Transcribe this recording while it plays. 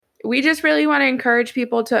we just really want to encourage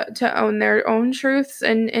people to own their own truths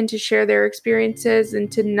and to share their experiences and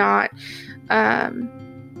to not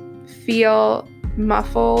feel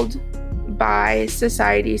muffled by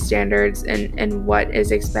society standards and what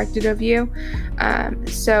is expected of you.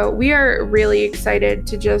 So we are really excited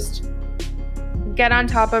to just get on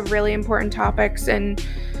top of really important topics and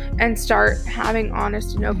start having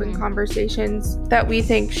honest and open conversations that we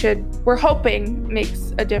think we're hoping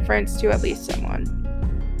makes a difference to at least someone.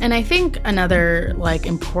 And I think another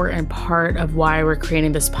important part of why we're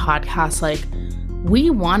creating this podcast, we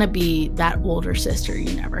want to be that older sister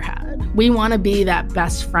you never had. We want to be that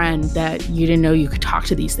best friend that you didn't know you could talk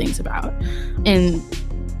to these things about. And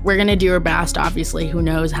we're going to do our best, obviously. Who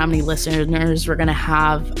knows how many listeners we're going to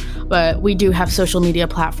have. But we do have social media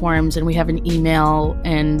platforms and we have an email.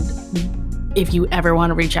 And if you ever want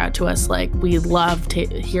to reach out to us, we love to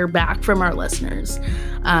hear back from our listeners.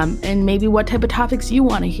 And maybe what type of topics you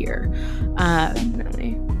want to hear.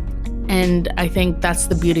 Definitely. And I think that's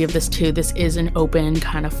the beauty of this too. This is an open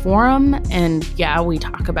kind of forum. And yeah, we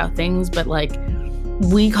talk about things, but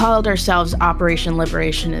we called ourselves Operation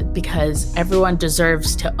Liberation because everyone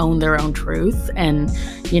deserves to own their own truth and,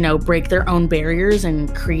 break their own barriers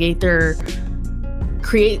and create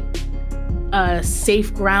a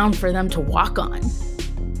safe ground for them to walk on.